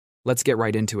Let's get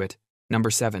right into it.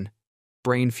 Number 7.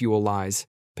 Brain fuel lies.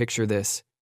 Picture this.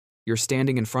 You're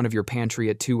standing in front of your pantry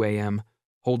at 2 a.m.,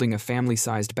 holding a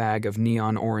family-sized bag of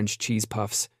neon orange cheese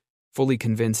puffs, fully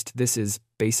convinced this is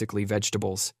basically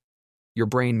vegetables. Your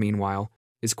brain, meanwhile,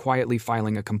 is quietly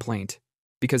filing a complaint.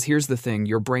 Because here's the thing,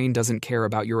 your brain doesn't care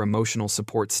about your emotional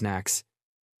support snacks.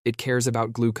 It cares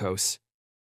about glucose.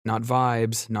 Not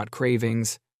vibes, not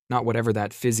cravings, not whatever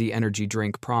that fizzy energy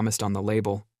drink promised on the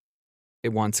label. It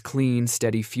wants clean,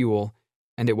 steady fuel,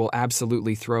 and it will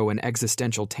absolutely throw an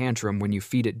existential tantrum when you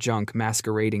feed it junk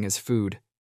masquerading as food.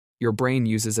 Your brain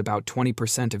uses about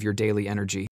 20% of your daily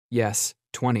energy. Yes,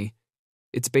 20.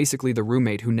 It's basically the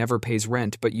roommate who never pays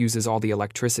rent but uses all the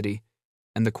electricity.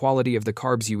 And the quality of the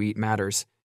carbs you eat matters.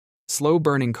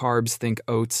 Slow-burning carbs, think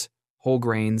oats, whole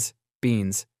grains,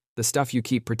 beans, the stuff you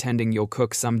keep pretending you'll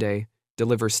cook someday,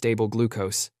 deliver stable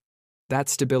glucose. That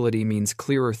stability means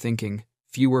clearer thinking,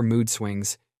 fewer mood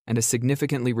swings, and a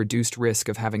significantly reduced risk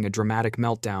of having a dramatic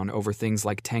meltdown over things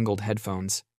like tangled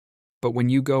headphones. But when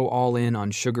you go all in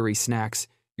on sugary snacks,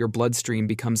 your bloodstream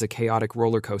becomes a chaotic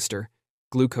roller coaster.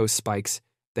 Glucose spikes,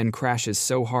 then crashes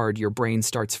so hard your brain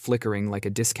starts flickering like a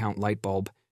discount light bulb.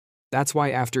 That's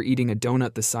why after eating a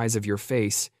donut the size of your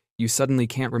face, you suddenly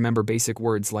can't remember basic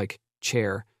words like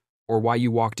chair, or why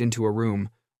you walked into a room,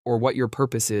 or what your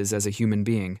purpose is as a human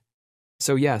being.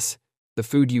 So yes, the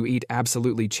food you eat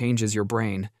absolutely changes your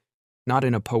brain. Not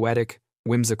in a poetic,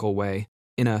 whimsical way,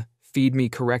 in a feed me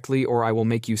correctly or I will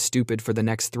make you stupid for the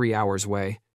next 3 hours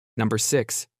way. Number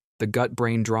 6. The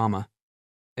gut-brain drama.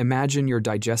 Imagine your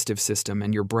digestive system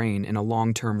and your brain in a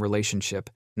long-term relationship,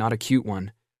 not a cute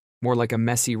one, more like a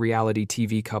messy reality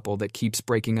TV couple that keeps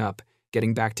breaking up,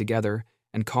 getting back together,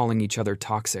 and calling each other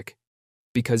toxic.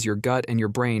 Because your gut and your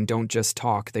brain don't just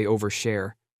talk, they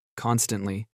overshare.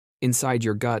 Constantly. Inside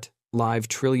your gut, live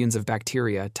trillions of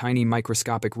bacteria, tiny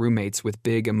microscopic roommates with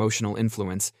big emotional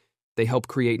influence. They help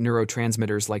create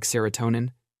neurotransmitters like serotonin,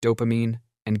 dopamine,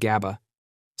 and GABA.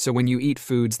 So when you eat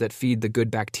foods that feed the good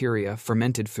bacteria,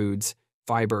 fermented foods,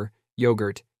 fiber,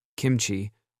 yogurt,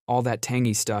 kimchi, all that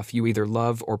tangy stuff you either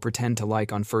love or pretend to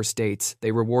like on first dates,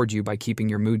 they reward you by keeping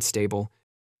your mood stable,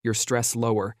 your stress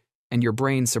lower, and your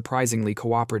brain surprisingly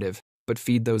cooperative. But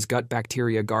feed those gut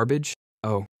bacteria garbage?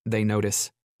 Oh, they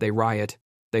notice. They riot.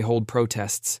 They hold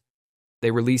protests. They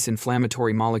release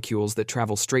inflammatory molecules that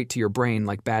travel straight to your brain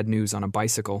like bad news on a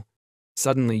bicycle.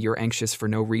 Suddenly you're anxious for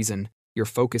no reason, your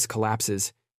focus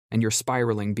collapses, and you're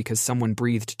spiraling because someone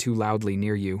breathed too loudly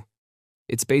near you.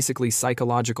 It's basically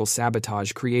psychological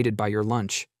sabotage created by your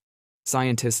lunch.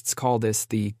 Scientists call this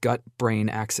the gut-brain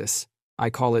axis. I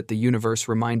call it the universe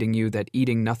reminding you that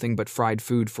eating nothing but fried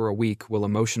food for a week will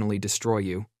emotionally destroy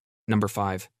you. Number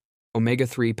 5.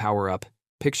 Omega-3 power-up.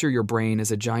 Picture your brain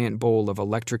as a giant bowl of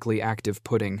electrically active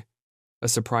pudding. A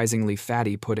surprisingly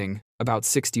fatty pudding, about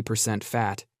 60%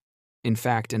 fat. In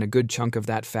fact, and a good chunk of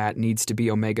that fat needs to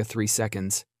be omega-3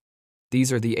 seconds.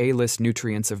 These are the A-list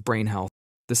nutrients of brain health,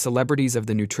 the celebrities of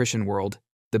the nutrition world,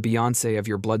 the Beyoncé of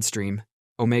your bloodstream.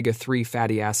 Omega-3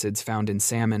 fatty acids found in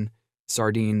salmon,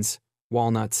 sardines,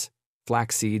 walnuts,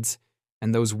 flax seeds,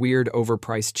 and those weird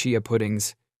overpriced chia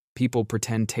puddings people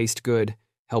pretend taste good,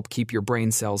 help keep your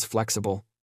brain cells flexible.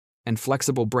 And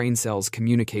flexible brain cells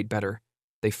communicate better.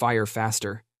 They fire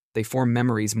faster. They form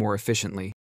memories more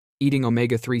efficiently. Eating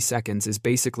omega-3 seconds is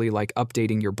basically like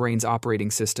updating your brain's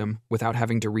operating system without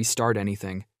having to restart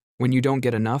anything. When you don't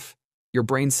get enough, your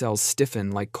brain cells stiffen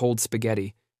like cold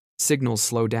spaghetti. Signals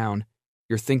slow down.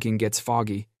 Your thinking gets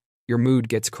foggy. Your mood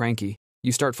gets cranky.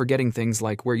 You start forgetting things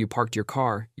like where you parked your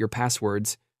car, your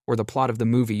passwords, or the plot of the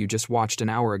movie you just watched an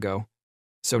hour ago.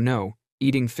 So no,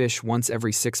 eating fish once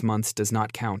every 6 months does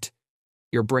not count.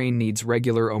 Your brain needs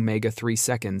regular omega-3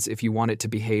 seconds if you want it to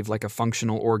behave like a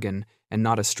functional organ and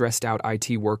not a stressed-out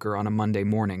IT worker on a Monday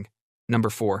morning. Number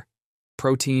 4.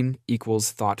 Protein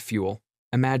equals thought fuel.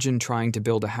 Imagine trying to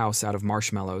build a house out of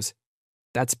marshmallows.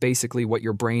 That's basically what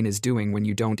your brain is doing when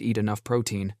you don't eat enough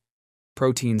protein.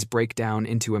 Proteins break down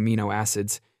into amino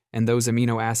acids, and those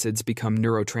amino acids become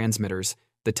neurotransmitters,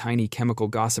 the tiny chemical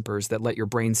gossipers that let your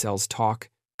brain cells talk,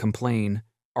 complain,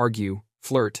 argue,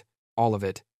 flirt, all of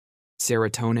it.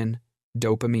 Serotonin,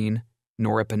 dopamine,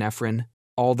 norepinephrine,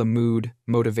 all the mood,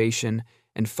 motivation,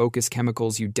 and focus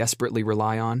chemicals you desperately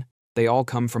rely on, they all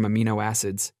come from amino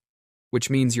acids. Which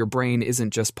means your brain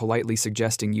isn't just politely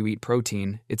suggesting you eat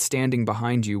protein, it's standing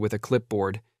behind you with a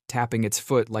clipboard, tapping its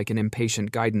foot like an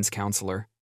impatient guidance counselor.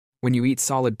 When you eat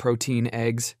solid protein,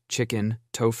 eggs, chicken,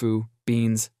 tofu,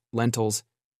 beans, lentils,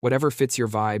 whatever fits your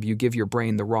vibe, you give your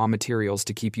brain the raw materials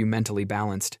to keep you mentally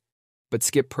balanced. But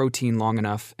skip protein long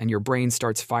enough and your brain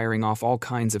starts firing off all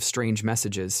kinds of strange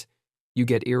messages. You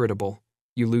get irritable.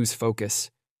 You lose focus.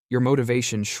 Your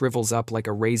motivation shrivels up like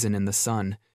a raisin in the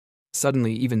sun.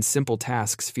 Suddenly, even simple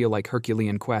tasks feel like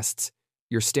Herculean quests.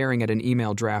 You're staring at an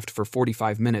email draft for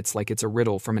 45 minutes like it's a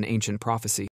riddle from an ancient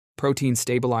prophecy. Protein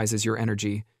stabilizes your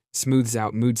energy, smooths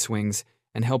out mood swings,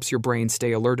 and helps your brain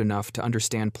stay alert enough to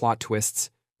understand plot twists,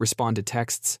 respond to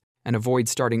texts, and avoid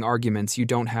starting arguments you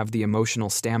don't have the emotional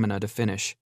stamina to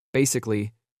finish.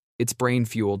 Basically, it's brain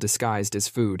fuel disguised as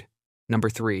food. Number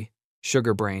 3.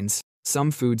 Sugar brains.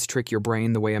 Some foods trick your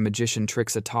brain the way a magician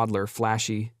tricks a toddler,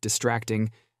 flashy,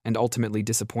 distracting, and ultimately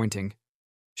disappointing.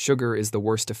 Sugar is the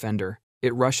worst offender.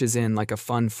 It rushes in like a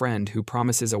fun friend who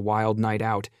promises a wild night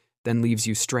out, then leaves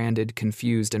you stranded,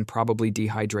 confused, and probably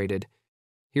dehydrated.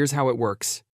 Here's how it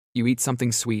works. You eat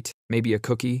something sweet, maybe a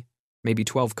cookie, maybe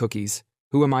 12 cookies.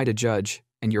 Who am I to judge?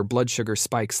 And your blood sugar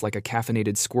spikes like a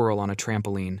caffeinated squirrel on a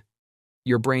trampoline.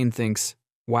 Your brain thinks,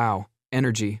 wow,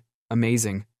 energy,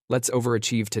 amazing, let's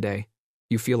overachieve today.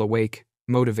 You feel awake,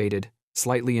 motivated,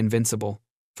 slightly invincible,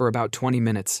 for about 20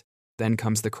 minutes. Then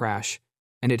comes the crash,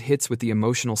 and it hits with the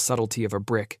emotional subtlety of a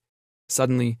brick.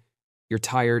 Suddenly, you're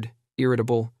tired,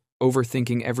 irritable,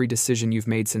 overthinking every decision you've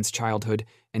made since childhood,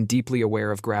 and deeply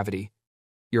aware of gravity.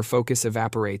 Your focus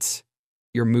evaporates.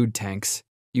 Your mood tanks.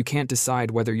 You can't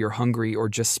decide whether you're hungry or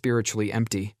just spiritually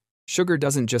empty. Sugar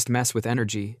doesn't just mess with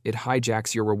energy, it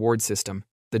hijacks your reward system.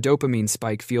 The dopamine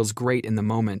spike feels great in the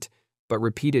moment, but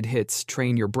repeated hits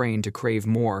train your brain to crave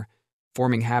more,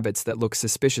 forming habits that look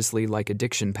suspiciously like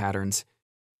addiction patterns.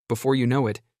 Before you know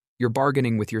it, you're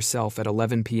bargaining with yourself at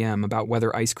 11 p.m. about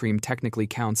whether ice cream technically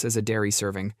counts as a dairy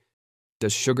serving.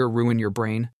 Does sugar ruin your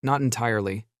brain? Not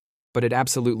entirely, but it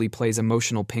absolutely plays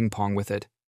emotional ping pong with it.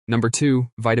 Number 2,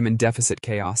 vitamin deficit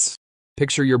chaos.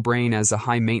 Picture your brain as a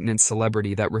high-maintenance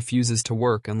celebrity that refuses to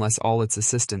work unless all its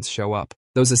assistants show up.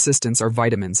 Those assistants are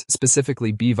vitamins,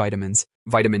 specifically B vitamins,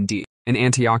 vitamin D, and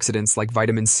antioxidants like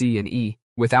vitamin C and E.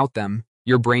 Without them,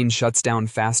 your brain shuts down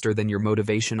faster than your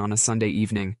motivation on a Sunday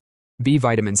evening. B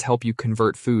vitamins help you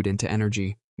convert food into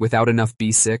energy. Without enough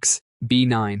B6,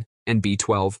 B9, and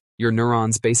B12, your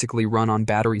neurons basically run on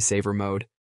battery saver mode.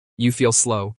 You feel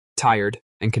slow, tired,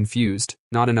 and confused,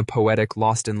 not in a poetic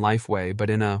lost-in-life way, but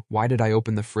in a why did I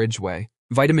open the fridge way.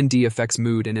 Vitamin D affects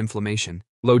mood and inflammation.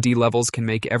 Low D levels can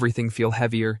make everything feel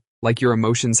heavier, like your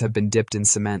emotions have been dipped in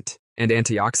cement. And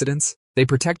antioxidants? They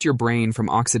protect your brain from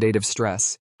oxidative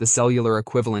stress, the cellular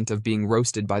equivalent of being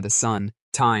roasted by the sun,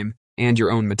 time, and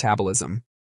your own metabolism.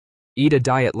 Eat a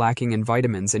diet lacking in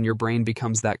vitamins and your brain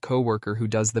becomes that coworker who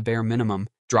does the bare minimum,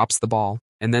 drops the ball,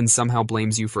 and then somehow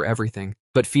blames you for everything.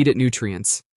 But feed it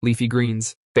nutrients, leafy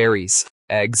greens, berries,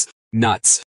 eggs,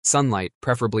 nuts, sunlight,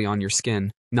 preferably on your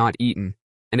skin, not eaten,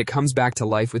 and it comes back to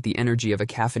life with the energy of a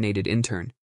caffeinated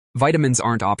intern. Vitamins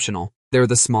aren't optional. They're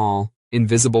the small,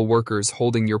 invisible workers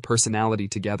holding your personality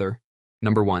together.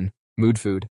 Number 1, mood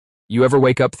food. You ever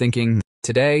wake up thinking,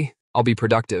 today, I'll be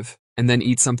productive, and then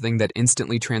eat something that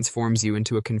instantly transforms you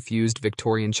into a confused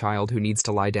Victorian child who needs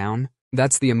to lie down?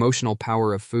 That's the emotional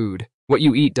power of food. What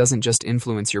you eat doesn't just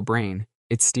influence your brain,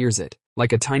 it steers it,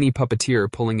 like a tiny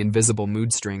puppeteer pulling invisible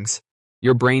mood strings.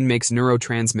 Your brain makes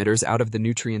neurotransmitters out of the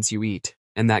nutrients you eat,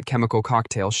 and that chemical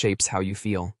cocktail shapes how you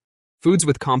feel. Foods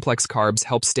with complex carbs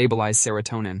help stabilize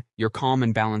serotonin, your calm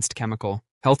and balanced chemical.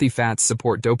 Healthy fats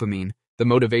support dopamine, the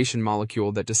motivation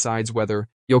molecule that decides whether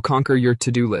you'll conquer your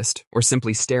to-do list or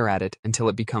simply stare at it until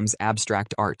it becomes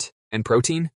abstract art. And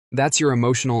protein? That's your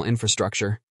emotional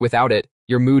infrastructure. Without it,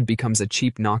 your mood becomes a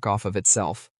cheap knockoff of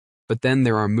itself. But then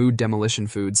there are mood demolition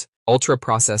foods.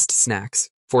 Ultra-processed snacks,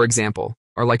 for example,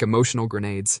 are like emotional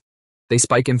grenades. They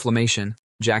spike inflammation,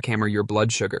 jackhammer your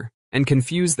blood sugar, and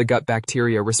confuse the gut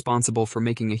bacteria responsible for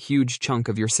making a huge chunk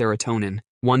of your serotonin.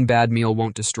 One bad meal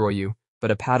won't destroy you,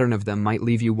 but a pattern of them might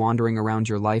leave you wandering around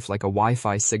your life like a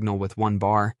Wi-Fi signal with one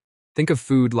bar. Think of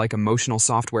food like emotional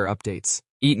software updates.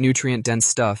 Eat nutrient-dense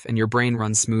stuff and your brain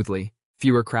runs smoothly.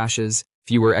 Fewer crashes,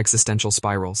 fewer existential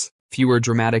spirals, fewer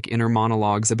dramatic inner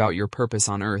monologues about your purpose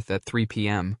on Earth at 3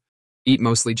 p.m. Eat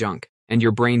mostly junk, and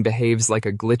your brain behaves like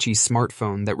a glitchy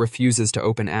smartphone that refuses to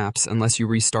open apps unless you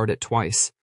restart it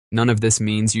twice. None of this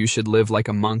means you should live like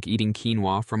a monk eating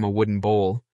quinoa from a wooden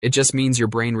bowl. It just means your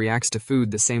brain reacts to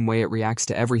food the same way it reacts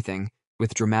to everything,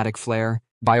 with dramatic flair,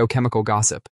 biochemical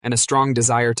gossip, and a strong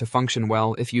desire to function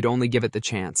well if you'd only give it the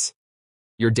chance.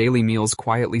 Your daily meals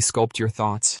quietly sculpt your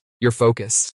thoughts, your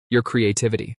focus, your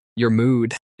creativity, your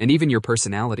mood, and even your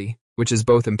personality, which is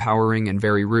both empowering and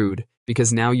very rude,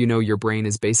 because now you know your brain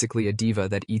is basically a diva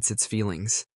that eats its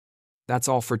feelings. That's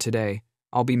all for today.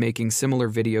 I'll be making similar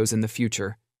videos in the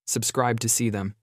future. Subscribe to see them.